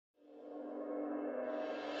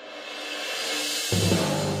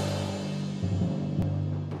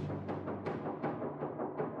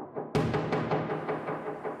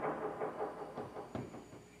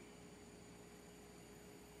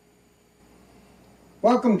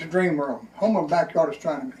Welcome to Dreamworld, home of backyard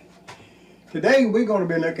astronomy. Today we're going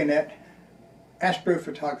to be looking at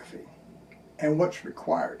astrophotography and what's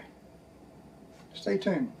required. Stay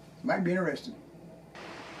tuned, it might be interesting.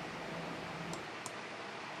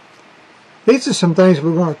 These are some things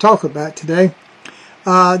we're going to talk about today.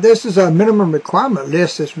 This is a minimum requirement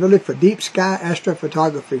list that's really for deep sky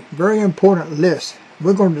astrophotography. Very important list.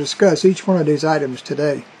 We're going to discuss each one of these items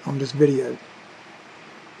today on this video.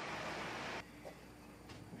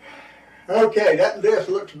 Okay, that list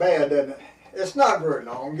looks bad, doesn't it? It's not very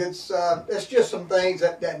long. It's just some things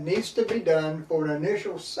that needs to be done for an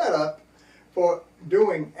initial setup for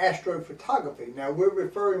doing astrophotography. Now we're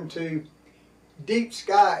referring to deep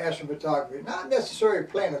sky astrophotography, not necessarily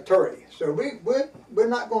planetary. So we're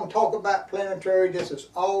not going to talk about planetary. This is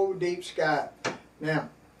all deep sky. Now,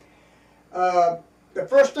 the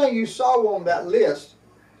first thing you saw on that list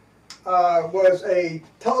was a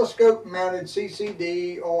telescope-mounted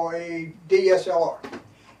CCD or a DSLR.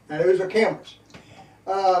 Now those are cameras.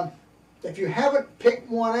 If you haven't picked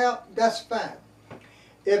one out, that's fine.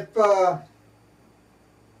 If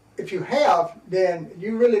you have, then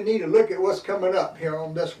you really need to look at what's coming up here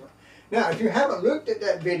on this one. Now, if you haven't looked at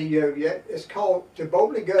that video yet, it's called To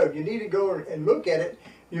Boldly Go. You need to go and look at it.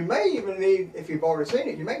 You may even need, if you've already seen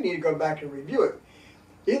it, you may need to go back and review it.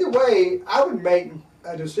 Either way, I would make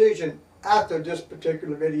a decision after this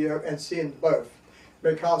particular video and seeing both,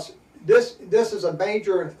 because this is a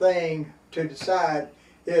major thing to decide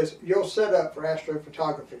is your setup for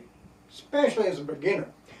astrophotography, especially as a beginner.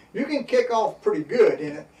 You can kick off pretty good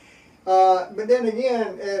in it, but then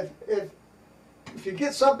again, if you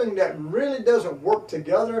get something that really doesn't work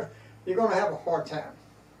together, you're going to have a hard time.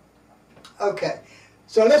 Okay,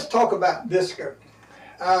 so let's talk about this scope.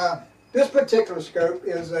 This particular scope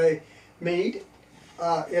is a Meade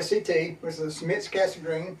SET, which is a Smith's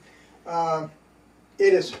Cassegrain.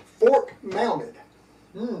 It is fork mounted.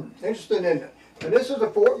 Interesting, isn't it? Now this is a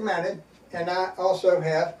fork mounted, and I also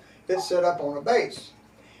have it set up on a base.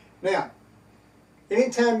 Now,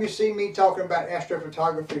 anytime you see me talking about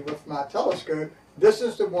astrophotography with my telescope, this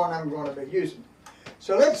is the one I'm going to be using.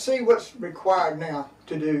 So let's see what's required now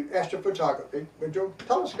to do astrophotography with your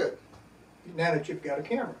telescope, now that you've got a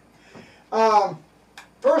camera.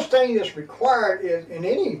 First thing that's required is in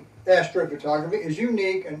any astrophotography is you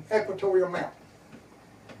need an equatorial mount.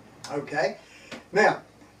 Okay, now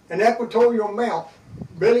an equatorial mount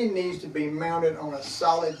really needs to be mounted on a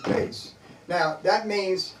solid base. Now that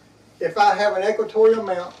means if I have an equatorial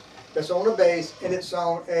mount that's on a base and it's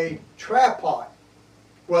on a tripod,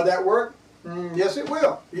 will that work? Yes, it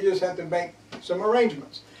will. You just have to make some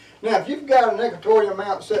arrangements. Now if you've got an equatorial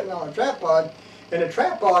mount sitting on a tripod and the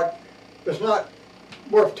tripod is not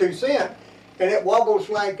worth 2 cents and it wobbles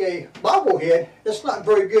like a bobblehead, it's not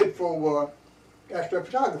very good for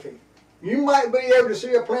astrophotography. You might be able to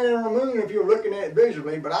see a planet on the moon if you're looking at it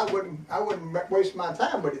visually, but I wouldn't waste my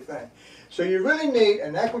time with anything. So you really need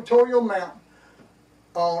an equatorial mount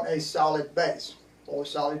on a solid base or a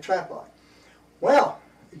solid tripod. Well,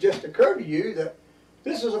 it just occurred to you that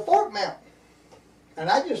this is a fork mount, and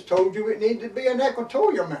I just told you it needed to be an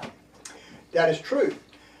equatorial mount. That is true.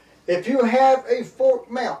 If you have a fork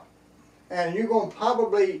mount, and you're going to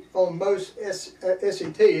probably, on most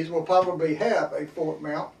SETs, will probably have a fork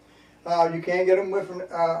mount. You can get them with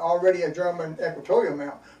already a German equatorial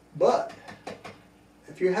mount. But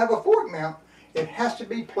if you have a fork mount, it has to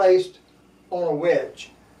be placed on a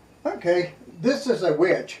wedge. Okay, this is a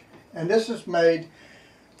wedge, and this is made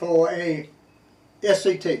for a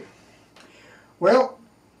SET. Well,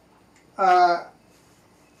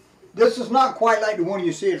 this is not quite like the one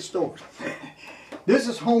you see at stores. This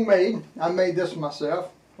is homemade. I made this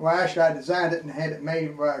myself. Well, actually I designed it and had it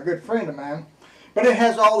made by a good friend of mine. But it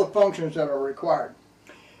has all the functions that are required.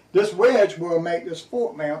 This wedge will make this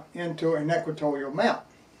fork mount into an equatorial mount.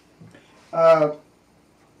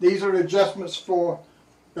 These are adjustments for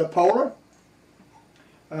the polar.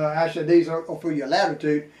 Actually these are for your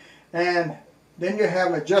latitude. And then you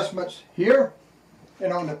have adjustments here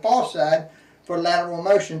and on the far side for lateral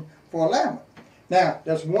motion for alignment. Now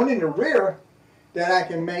there's one in the rear that I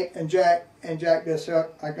can make and jack this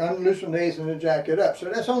up. I can unloosen these and then jack it up. So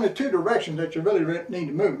that's only 2 directions that you really need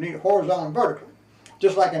to move. You need horizontal and vertical,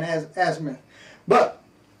 just like an azimuth. But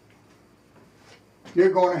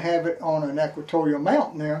you're going to have it on an equatorial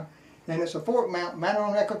mount now, and it's a fork mount mounted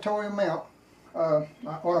on an equatorial mount on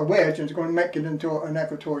a wedge, and it's going to make it into an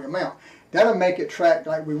equatorial mount. That'll make it track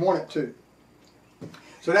like we want it to.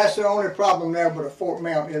 So that's the only problem there with a fork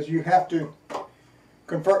mount is you have to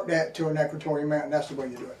convert that to an equatorial mount, and that's the way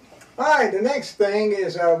you do it. Alright, the next thing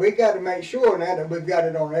is we got to make sure now that we've got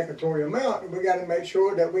it on an equatorial mount, we got to make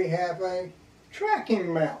sure that we have a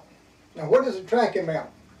tracking mount. Now what is a tracking mount?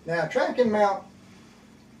 Now a tracking mount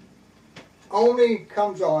only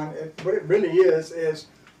comes on, what it really is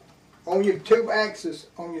on your tube axis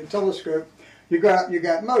on your telescope, you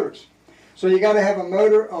got motors. So you got to have a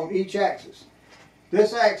motor on each axis.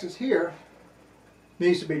 This axis here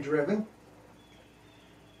needs to be driven.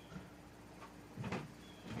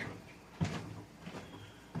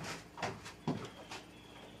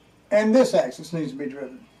 And this axis needs to be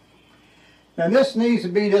driven. Now this needs to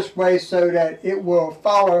be this way so that it will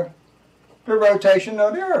follow the rotation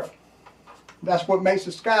of the Earth. That's what makes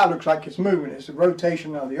the sky look like it's moving. It's the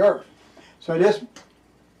rotation of the Earth. So this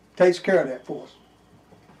takes care of that for us.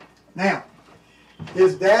 Now,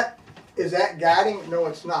 is that guiding? No,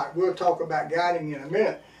 it's not. We'll talk about guiding in a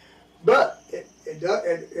minute. But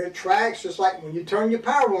it tracks just like when you turn your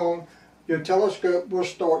power on, your telescope will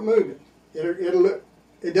start moving.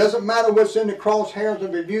 It doesn't matter what's in the crosshairs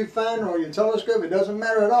of your viewfinder or your telescope. It doesn't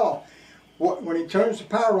matter at all. When it turns the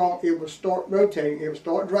power on, it will start rotating. It will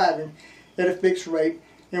start driving at a fixed rate,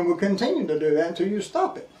 and will continue to do that until you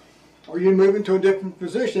stop it, or you move into a different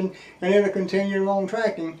position, and it'll continue on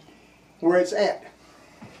tracking where it's at.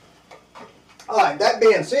 All right. That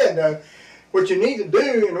being said, though, what you need to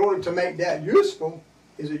do in order to make that useful,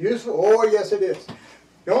 is it useful? Oh, yes, it is.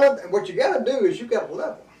 What you got to do is you got to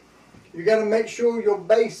level. You got to make sure your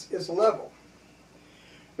base is level.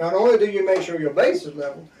 Not only do you make sure your base is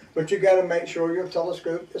level, but you got to make sure your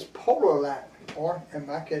telescope is polar aligned, or in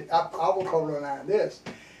my case, I will polar align this,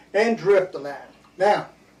 and drift align. Now,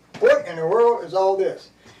 what in the world is all this?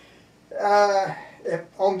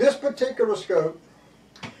 On this particular scope,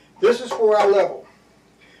 this is where I level.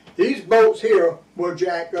 These bolts here will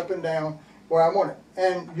jack up and down where I want it.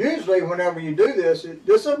 And usually whenever you do this,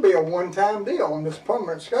 this will be a one-time deal on this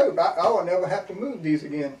permanent scope. I will never have to move these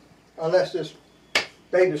again unless this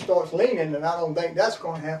baby starts leaning, and I don't think that's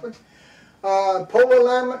going to happen. Polar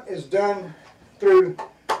alignment is done through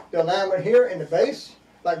the alignment here in the base,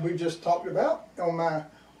 like we just talked about on my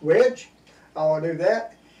wedge. I'll do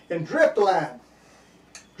that. And drift align.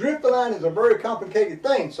 Drift align is a very complicated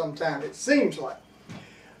thing sometimes, it seems like.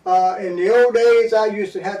 In the old days, I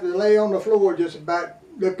used to have to lay on the floor just about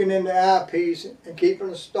looking in the eyepiece and keeping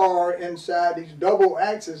the star inside these double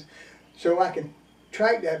axes so I can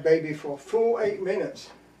track that baby for a full 8 minutes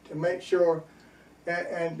to make sure that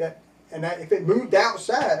if it moved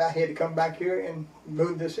outside, I had to come back here and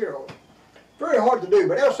move this here over. Very hard to do,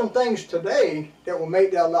 but there are some things today that will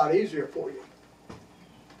make that a lot easier for you.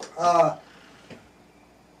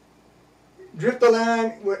 Drift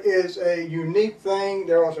align is a unique thing.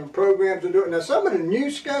 There are some programs to do it. Now, some of the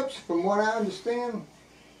new scopes, from what I understand,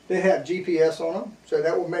 they have GPS on them, so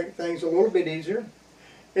that will make things a little bit easier.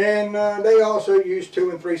 And they also use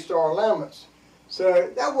 2- and 3-star alignments,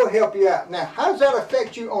 so that will help you out. Now, how does that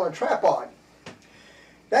affect you on a tripod?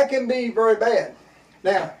 That can be very bad.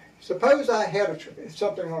 Now, suppose I had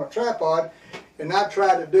something on a tripod and I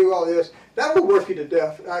tried to do all this. That will work you to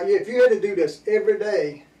death. If you had to do this every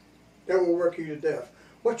day, that will work you to death.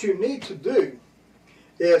 What you need to do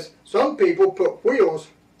is, some people put wheels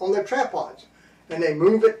on their tripods and they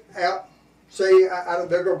move it out, say out of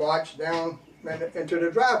their garage down into the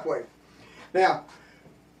driveway. Now,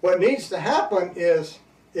 what needs to happen is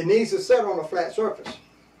it needs to set on a flat surface.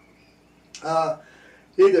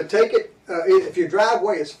 Either take it, if your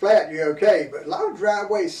driveway is flat, you're okay, but a lot of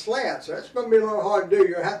driveways slant, so that's going to be a little hard to do.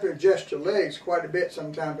 You'll have to adjust your legs quite a bit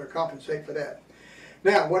sometimes to compensate for that.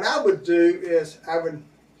 Now, what I would do is I would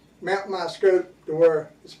mount my scope to where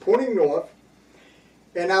it's pointing north,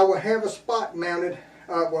 and I will have a spot mounted,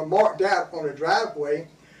 marked out on the driveway,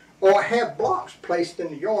 or I have blocks placed in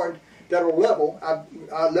the yard that are level.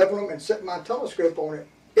 I level them and set my telescope on it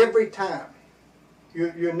every time.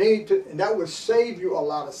 You need to, and that would save you a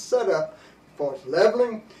lot of setup as far as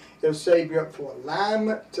leveling. It'll save you up for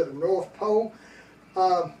alignment to the North Pole.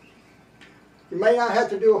 You may not have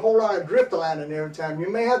to do a whole lot of drift aligning every time. You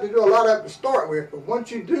may have to do a lot of it to start with, but once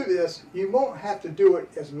you do this, you won't have to do it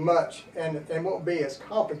as much, and it won't be as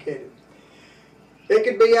complicated. It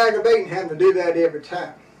could be aggravating having to do that every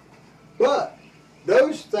time. But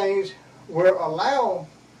those things will allow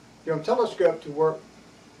your telescope to work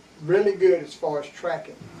really good as far as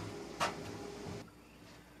tracking.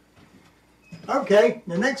 Okay,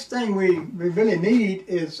 the next thing we really need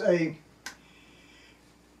is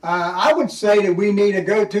I would say that we need a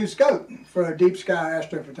go-to scope for deep sky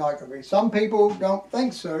astrophotography. Some people don't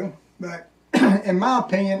think so, but in my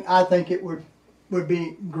opinion, I think it would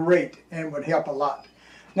be great and would help a lot.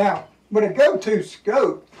 Now, with a go-to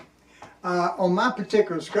scope, On my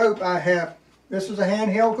particular scope, I have, this is a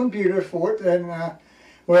handheld computer for it, and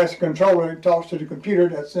well, it's a controller that talks to the computer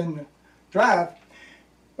that's in the drive.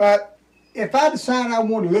 But if I decide I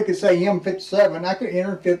want to look at, say, M57, I could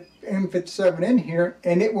enter M57 in here,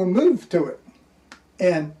 and it will move to it.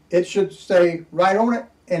 And it should stay right on it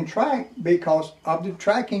and track because of the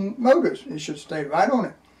tracking motors. It should stay right on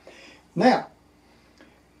it. Now,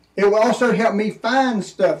 it will also help me find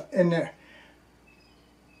stuff in there.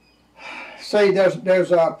 Say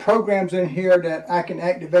there's programs in here that I can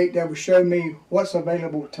activate that will show me what's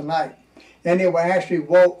available tonight. And it will actually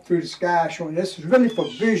walk through the sky showing. This is really for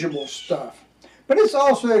visual stuff. But it's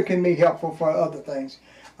also can be helpful for other things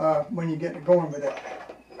when you get going with it.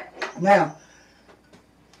 Now,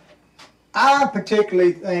 I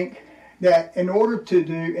particularly think that in order to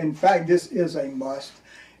do, in fact this is a must,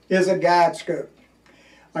 is a guide scope.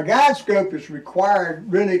 A guide scope is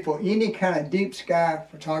required really for any kind of deep sky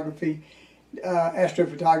photography,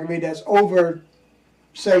 astrophotography that's over,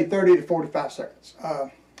 say, 30 to 45 seconds.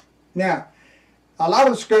 Now, a lot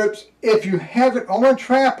of scopes, if you have it on a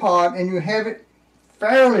tripod and you have it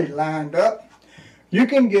fairly lined up, you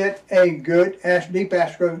can get a good deep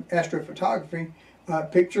astrophotography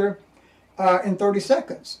picture in 30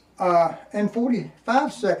 seconds and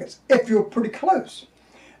 45 seconds if you're pretty close.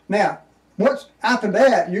 Now, once after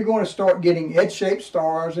that, you're going to start getting edge-shaped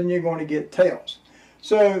stars and you're going to get tails.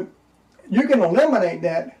 So you can eliminate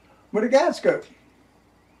that with a guide scope.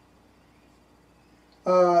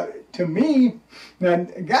 To me, now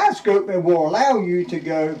a guide scope will allow you to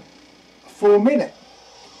go a full minute,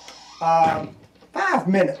 5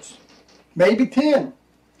 minutes, maybe 10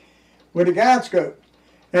 with a guide scope,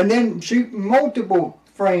 and then shoot multiple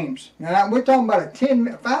frames. Now we're talking about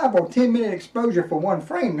a 5 or 10 minute exposure for one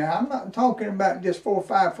frame. Now I'm not talking about just 4 or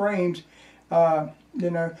 5 frames. You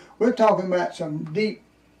know, we're talking about some deep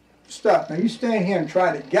stuff. Now you stand here and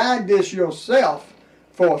try to guide this yourself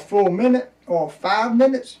for a full minute or 5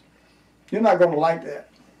 minutes, you're not going to like that.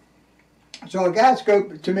 So a guide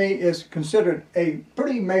scope to me is considered a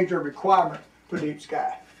pretty major requirement for deep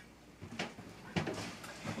sky.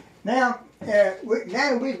 Now,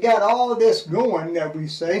 now we've got all this going that we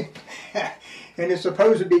say, and it's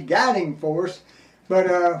supposed to be guiding for us,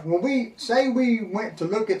 but when we say we went to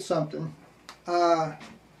look at something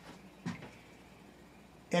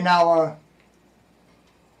in our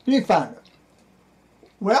viewfinder,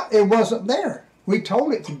 well, it wasn't there. We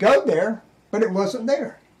told it to go there, but it wasn't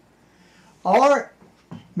there. Or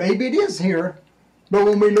maybe it is here, but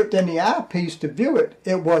when we looked in the eyepiece to view it,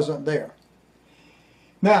 it wasn't there.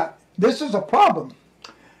 Now, this is a problem.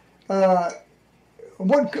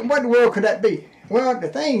 What in the world could that be? Well, the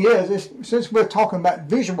thing is, since we're talking about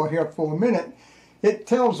visual here for a minute, it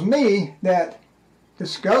tells me that the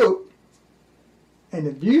scope and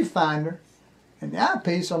the viewfinder and the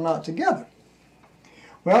eyepiece are not together.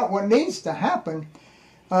 Well, what needs to happen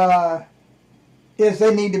is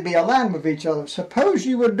they need to be aligned with each other. Suppose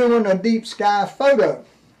you were doing a deep sky photo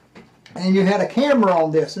and you had a camera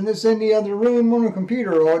on this and it's in the other room on a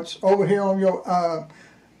computer, or it's over here on your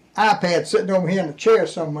iPad sitting over here in a chair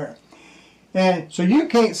somewhere. And so you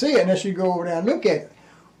can't see it unless you go over there and look at it.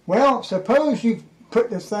 Well, suppose you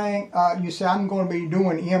put this thing, you say, I'm going to be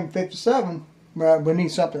doing M57. Well, we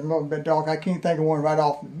need something a little bit dark. I can't think of one right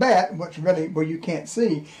off the bat, which really where you can't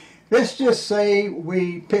see. Let's just say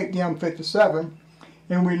we picked M57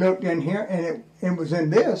 and we looked in here and it was in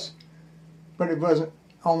this, but it wasn't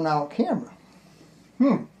on our camera.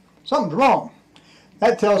 Something's wrong.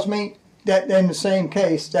 That tells me that in the same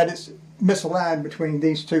case that it's misaligned between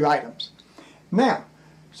these two items. Now,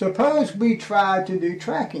 suppose we try to do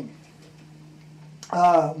tracking,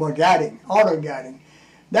 well, guiding, auto guiding.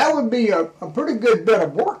 That would be a pretty good bit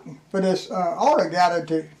of work for this auto guider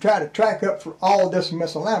to try to track up for all this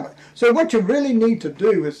misalignment. So what you really need to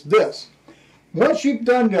do is this. Once you've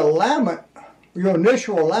done the alignment, your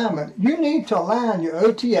initial alignment, you need to align your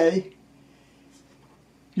OTA,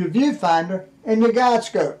 your viewfinder, and your guide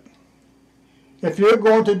scope if you're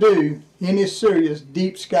going to do any serious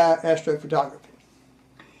deep sky astrophotography.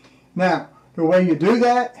 Now, the way you do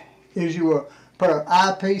that is you will put an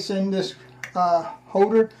eyepiece in this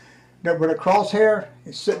holder that with a crosshair,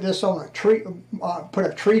 and sit this on a tree, put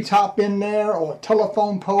a tree top in there or a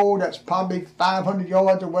telephone pole that's probably 500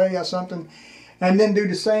 yards away or something, and then do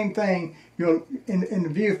the same thing in the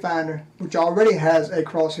viewfinder, which already has a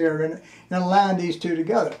crosshair in it, and align these two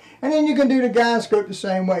together. And then you can do the guide scope the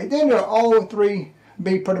same way. Then they'll all three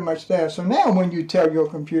be pretty much there. So now when you tell your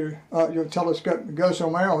computer, your telescope to go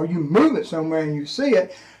somewhere, or you move it somewhere and you see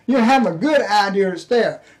it, you have a good idea it's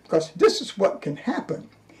there, because this is what can happen.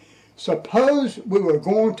 suppose we were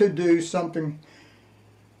going to do something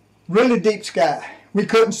really deep sky. We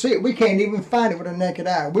couldn't see it. We can't even find it with a naked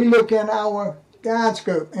eye. We look in our guide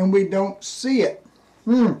scope and we don't see it.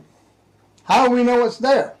 How do we know it's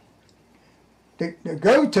there? The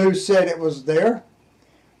go-to said it was there.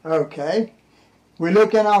 Okay. We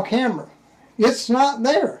look in our camera. It's not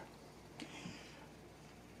there.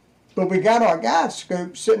 But we got our guide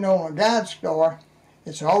scope sitting on a guide star.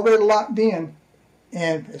 It's already locked in.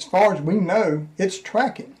 And as far as we know, it's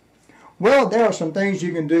tracking. Well, there are some things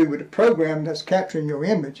you can do with the program that's capturing your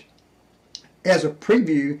image. As a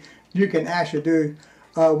preview, you can actually do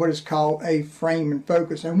what is called a frame and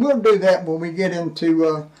focus. And we'll do that when we get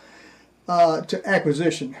into to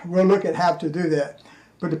acquisition. We'll look at how to do that.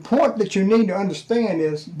 But the point that you need to understand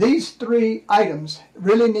is these three items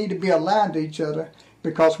really need to be aligned to each other,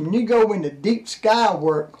 because when you go into deep sky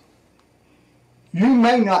work, you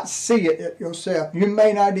may not see it yourself. You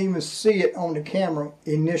may not even see it on the camera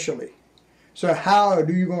initially. So how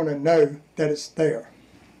are you going to know that it's there?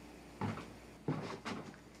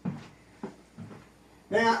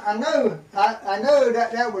 Now, I know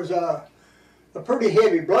that was a pretty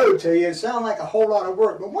heavy blow to you. It sounded like a whole lot of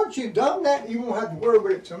work. But once you've done that, you won't have to worry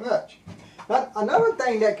about it so much. But another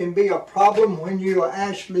thing that can be a problem when you are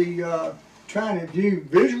actually trying to do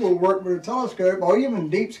visual work with a telescope or even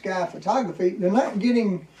deep sky photography, they're not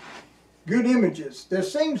getting good images. There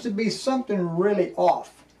seems to be something really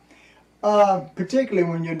off, particularly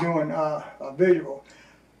when you're doing a visual.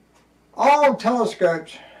 All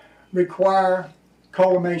telescopes require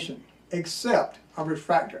collimation except a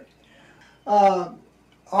refractor. All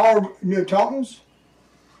Newtons,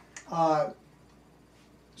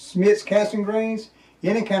 Smith's casting grains,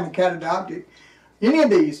 any kind of counted object, any of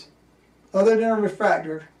these other than a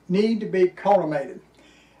refractor need to be collimated.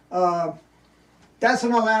 That's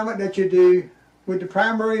an alignment that you do with the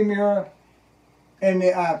primary mirror and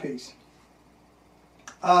the eyepiece.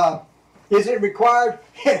 Is it required?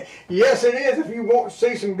 Yes, it is. If you want to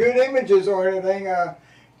see some good images or anything,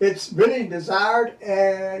 it's really desired.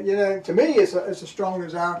 You know, to me, it's a strong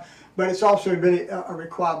desire, but it's also really a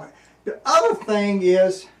requirement. The other thing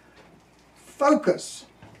is focus.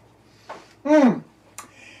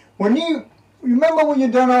 When you remember when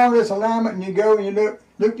you've done all this alignment and you go and you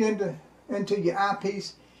look into your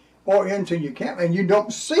eyepiece or into your camera and you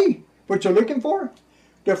don't see what you're looking for,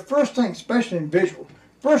 the first thing, especially in visual,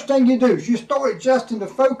 first thing you do is you start adjusting the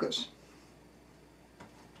focus.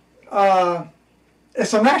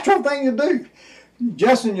 It's a natural thing to do.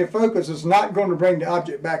 Adjusting your focus is not going to bring the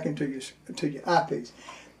object back into your eyepiece.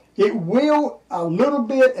 It will a little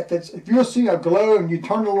bit if you'll see a glow and you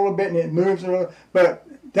turn it a little bit and it moves a little, but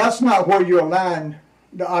that's not where you align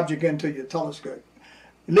the object into your telescope.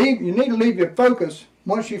 You need to leave your focus,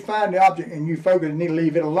 once you find the object and you focus, you need to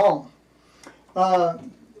leave it alone.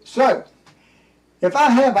 So, if I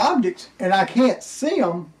have objects and I can't see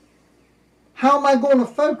them, how am I going to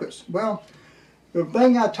focus? Well, the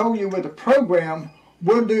thing I told you with the program,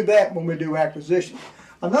 we'll do that when we do acquisition.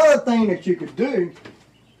 Another thing that you could do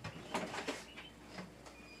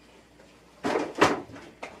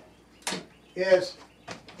is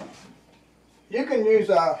you can use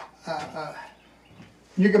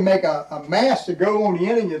you can make a mask to go on the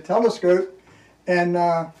end of your telescope, and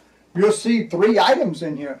you'll see three items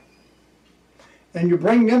in here. And you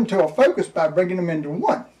bring them to a focus by bringing them into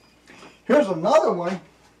one. Here's another one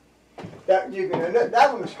that you can.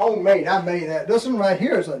 That one is homemade. I made that. This one right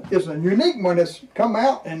here is a unique one that's come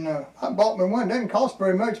out, and I bought me one. It doesn't cost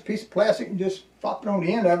very much. A piece of plastic, and just pop it on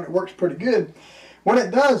the end of it. It works pretty good. What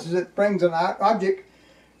it does is it brings an object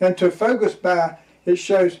into focus by, it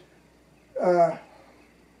shows a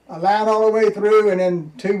line all the way through and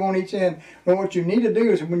then two on each end. And what you need to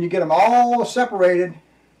do is when you get them all separated,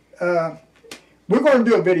 we're going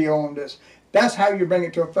to do a video on this. That's how you bring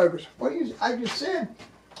it to a focus. Well, I just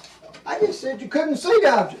said you couldn't see the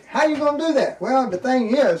object. How are you going to do that? Well, the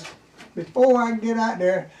thing is, before I get out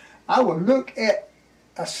there, I will look at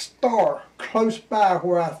a star close by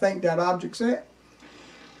where I think that object's at.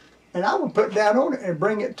 And I will put that on it and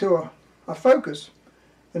bring it to a focus.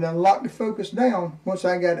 And then lock the focus down once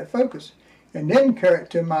I got it focused. And then carry it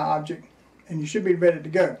to my object. And you should be ready to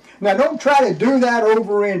go. Now don't try to do that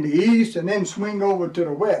over in the east and then swing over to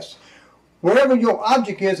the west. Wherever your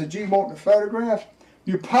object is that you want to photograph,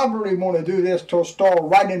 you probably want to do this to a star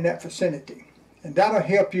right in that vicinity. And that'll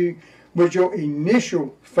help you with your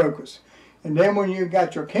initial focus. And then when you've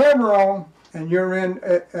got your camera on and you're in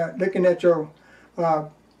looking at your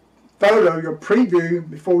photo, your preview,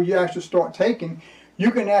 before you actually start taking, you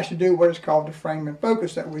can actually do what is called the frame and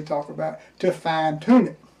focus that we talk about to fine tune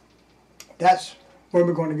it. That's where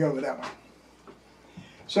we're going to go with that one.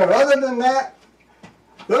 So other than that,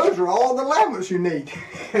 those are all the lamps you need.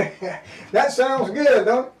 That sounds good,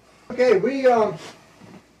 don't it? Okay, we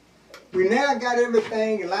now got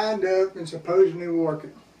everything lined up and supposedly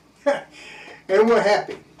working. And we're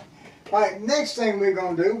happy. All right, next thing we're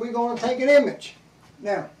going to do, we're going to take an image.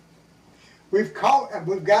 Now, we've got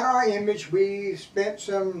our image. We spent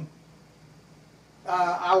some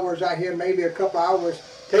hours out here, maybe a couple hours,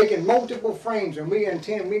 taking multiple frames, and we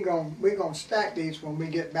intend we're going to stack these when we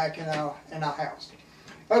get back in our house.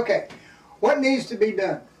 Okay, what needs to be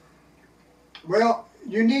done? Well,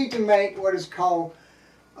 you need to make what is called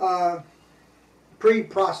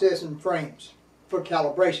pre-processing frames for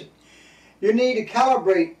calibration. You need to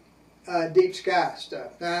calibrate deep sky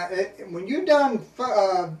stuff. Now, when you've done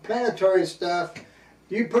planetary stuff,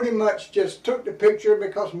 you pretty much just took the picture,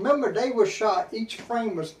 because remember, they were shot, each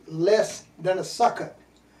frame was less than a second.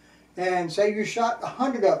 And say you shot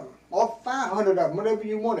 100 of them, or 500 of them, whatever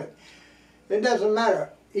you wanted. It doesn't matter.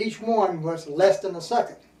 Each one was less than a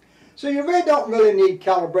second. So you really don't need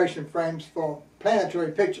calibration frames for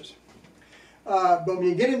planetary pictures. But when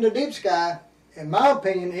you get into deep sky, in my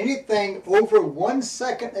opinion, anything over 1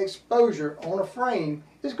 second exposure on a frame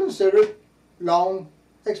is considered long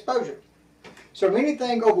exposure. So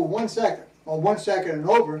anything over 1 second, or 1 second and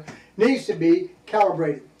over, needs to be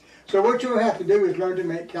calibrated. So what you'll have to do is learn to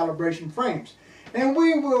make calibration frames. And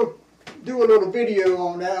we will do a little video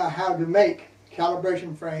on that, how to make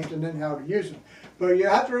calibration frames and then how to use them. But you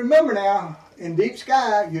have to remember now, in deep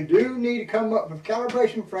sky, you do need to come up with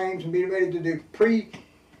calibration frames and be ready to do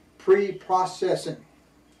pre-processing.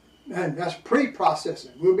 And that's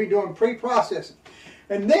pre-processing. We'll be doing pre-processing.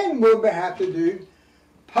 And then we'll have to do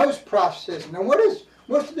post-processing. Now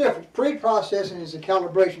what's the difference? Pre-processing is the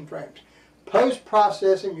calibration frames.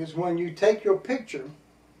 Post-processing is when you take your picture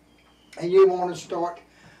and you want to start,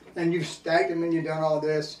 and you've stacked them and you've done all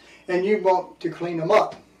this, and you want to clean them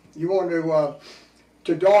up. You want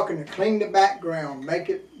to darken it, clean the background,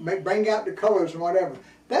 bring out the colors and whatever.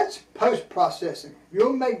 That's post-processing.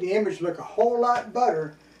 You'll make the image look a whole lot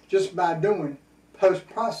better just by doing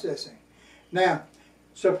post-processing. Now,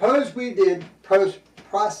 suppose we did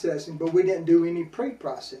post-processing, but we didn't do any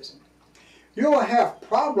pre-processing. You'll have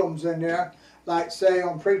problems in there, like say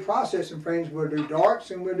on pre-processing frames, we'll do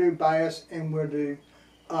darks and we'll do bias and we'll do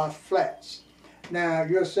flats. Now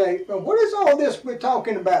you'll say, well, what is all this we're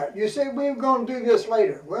talking about? You say, we're going to do this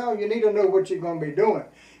later. Well, you need to know what you're going to be doing.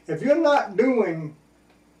 If you're not doing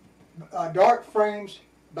dark frames,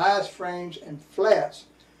 bias frames, and flats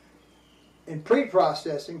in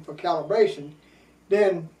pre-processing for calibration,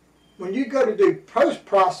 then when you go to do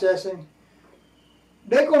post-processing,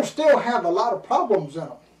 they're going to still have a lot of problems in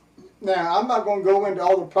them. Now, I'm not going to go into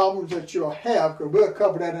all the problems that you'll have, because we'll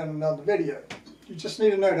cover that in another video. You just need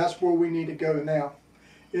to know that's where we need to go now,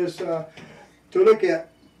 is to look at.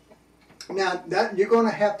 Now, that you're going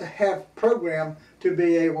to have program to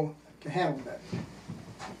be able to handle that.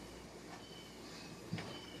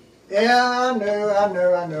 Yeah, I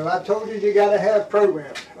know. I told you got to have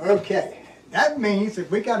programs. Okay, that means that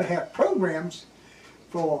we got to have programs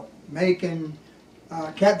for making,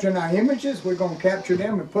 capturing our images. We're going to capture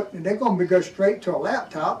them and they're going to go straight to a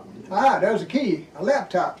laptop. Ah, there's a key, a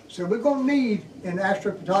laptop. So we're going to need, in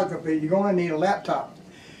astrophotography, you're going to need a laptop.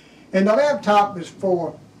 And the laptop is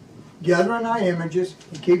for gathering our images,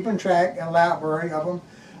 and keeping track in a library of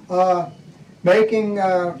them, making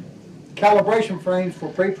calibration frames for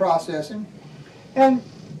pre-processing, and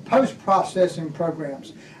post-processing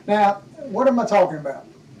programs. Now, what am I talking about?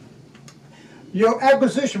 Your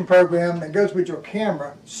acquisition program that goes with your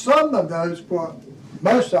camera, some of those, well,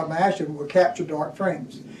 most of them actually will capture dark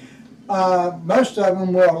frames. Most of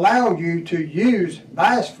them will allow you to use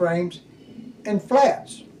bias frames and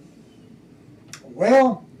flats.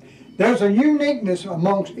 Well, there's a uniqueness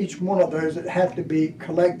amongst each one of those that have to be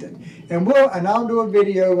collected. And I'll do a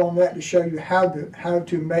video on that to show you how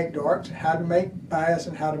to make darks, how to make bias,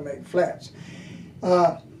 and how to make flats.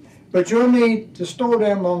 But you'll need to store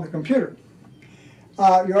them on the computer.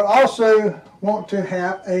 You'll also want to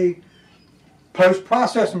have a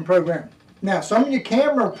post-processing program. Now, some of your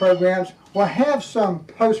camera programs will have some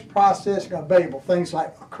post-processing available, things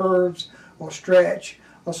like curves or stretch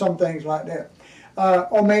or some things like that,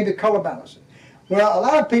 or maybe color balancing. Well, a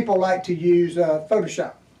lot of people like to use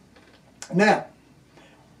Photoshop. Now,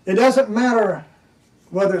 it doesn't matter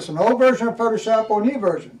whether it's an old version of Photoshop or a new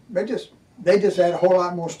version. They just add a whole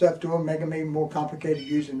lot more stuff to them, make them even more complicated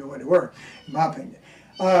using the way they were, in my opinion.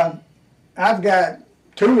 I've got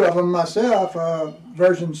 2 of them myself,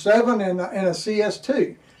 version 7 and a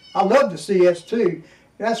CS2. I love the CS2.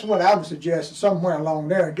 That's what I would suggest, somewhere along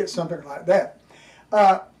there, get something like that.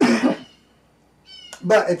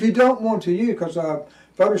 But if you don't want to use, because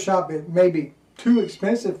Photoshop is maybe too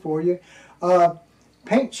expensive for you,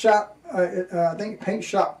 Paint Shop, I think Paint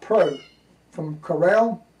Shop Pro from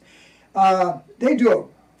Corel, they do a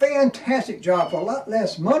fantastic job for a lot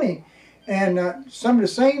less money, and some of the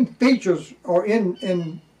same features are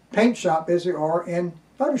in Paint Shop as they are in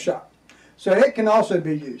Photoshop. So it can also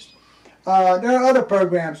be used. There are other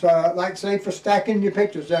programs, like say for stacking your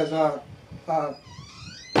pictures. There's a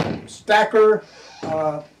Stacker.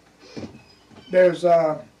 There's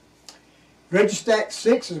Registack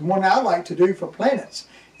 6 is one I like to do for planets.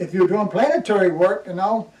 If you're doing planetary work and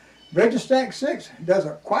all, Registack 6 does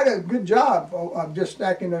quite a good job of just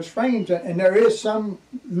stacking those frames, and there is some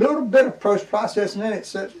little bit of post-processing in it,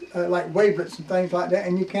 such, like wavelets and things like that,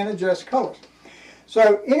 and you can adjust colors.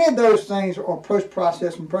 So any of those things are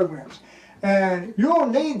post-processing programs, and you'll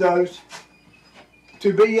need those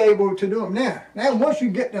to be able to do them now. Now once you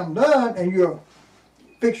get them done and you'll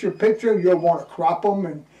fix your picture, you'll want to crop them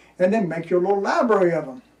and then make your little library of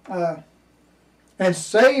them. And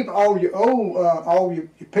save all your old, your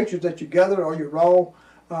pictures that you gathered, all your raw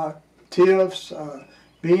TIFFs,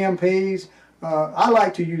 BMPs. I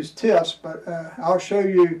like to use TIFFs, but I'll show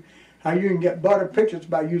you how you can get better pictures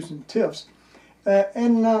by using TIFFs.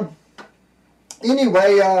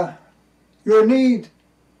 Anyway, you'll need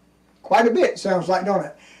quite a bit, sounds like, don't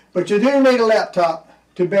it? But you do need a laptop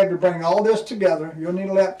to be able to bring all this together. You'll need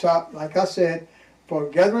a laptop, like I said, for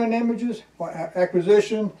gathering images, for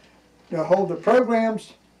acquisition, to hold the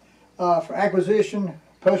programs for acquisition,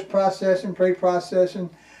 post-processing, pre-processing.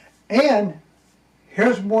 And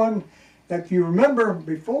here's one that you remember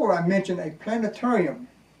before I mentioned a planetarium.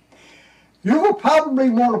 You will probably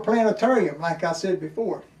want a planetarium, like I said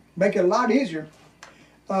before. Make it a lot easier.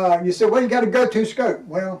 You say, well, you got a go-to scope.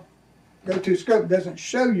 Well, go-to scope doesn't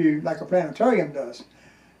show you like a planetarium does.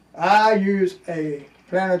 I use a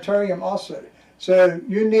planetarium also. So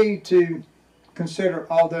you need to consider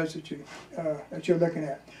all those that you're looking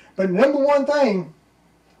at. But the number one thing,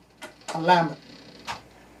 alignment.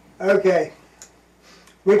 Okay,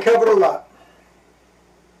 we covered a lot,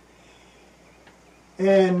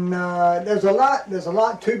 and there's a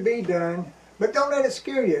lot to be done. But don't let it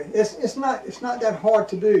scare you. It's not that hard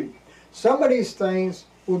to do. Some of these things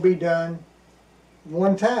will be done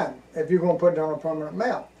one time if you're going to put it on a permanent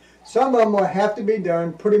mount. Some of them will have to be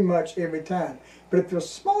done pretty much every time. But if you're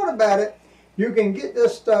smart about it, you can get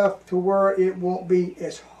this stuff to where it won't be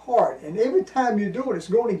as hard. And every time you do it, it's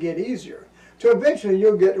going to get easier. So eventually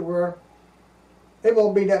you'll get to where it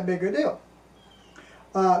won't be that big a deal.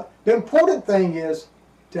 The important thing is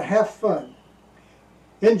to have fun.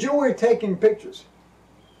 Enjoy taking pictures.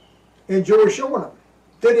 Enjoy showing them.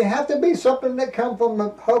 Did it have to be something that come from the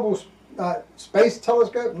Hubble Space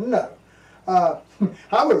Telescope? No.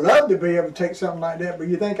 I would love to be able to take something like that, but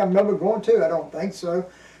you think I'm never going to? I don't think so.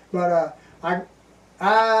 But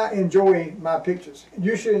I enjoy my pictures.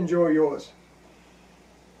 You should enjoy yours.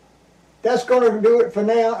 That's going to do it for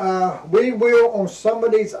now. We will, on some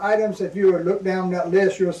of these items, if you look down that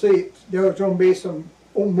list, you'll see there's going to be some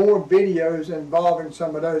more videos involving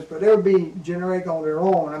some of those, but they'll be generic on their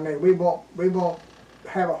own. I mean, we won't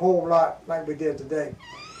have a whole lot like we did today.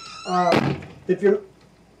 If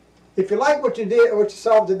you like what you did, what you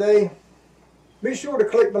saw today, be sure to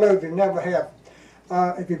click below if you never have.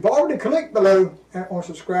 If you've already clicked below on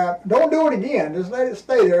subscribe, don't do it again. Just let it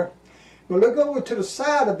stay there. But look over to the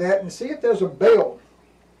side of that and see if there's a bell.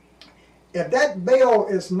 If that bell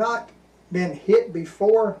has not been hit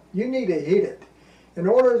before, you need to hit it. In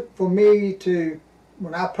order for me to,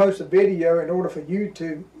 when I post a video, in order for you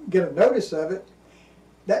to get a notice of it,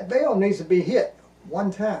 that bell needs to be hit one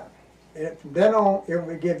time. And from then on, it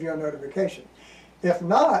will give you a notification. If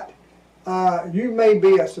not, you may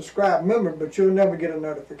be a subscribed member, but you'll never get a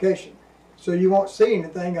notification. So you won't see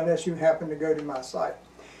anything unless you happen to go to my site.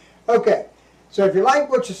 Okay, so if you like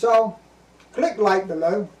what you saw, click like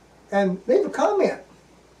below and leave a comment.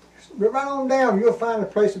 Right on down, you'll find a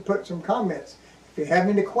place to put some comments. If you have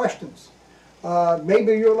any questions,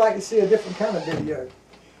 maybe you'll like to see a different kind of video.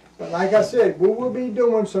 But like I said, we will be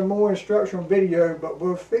doing some more instructional video, but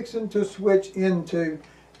we're fixing to switch into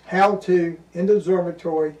how to, in the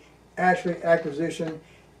observatory, actually acquisition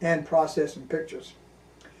and processing pictures.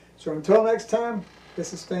 So until next time,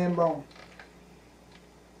 this is Stan Bone.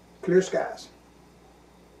 Clear skies.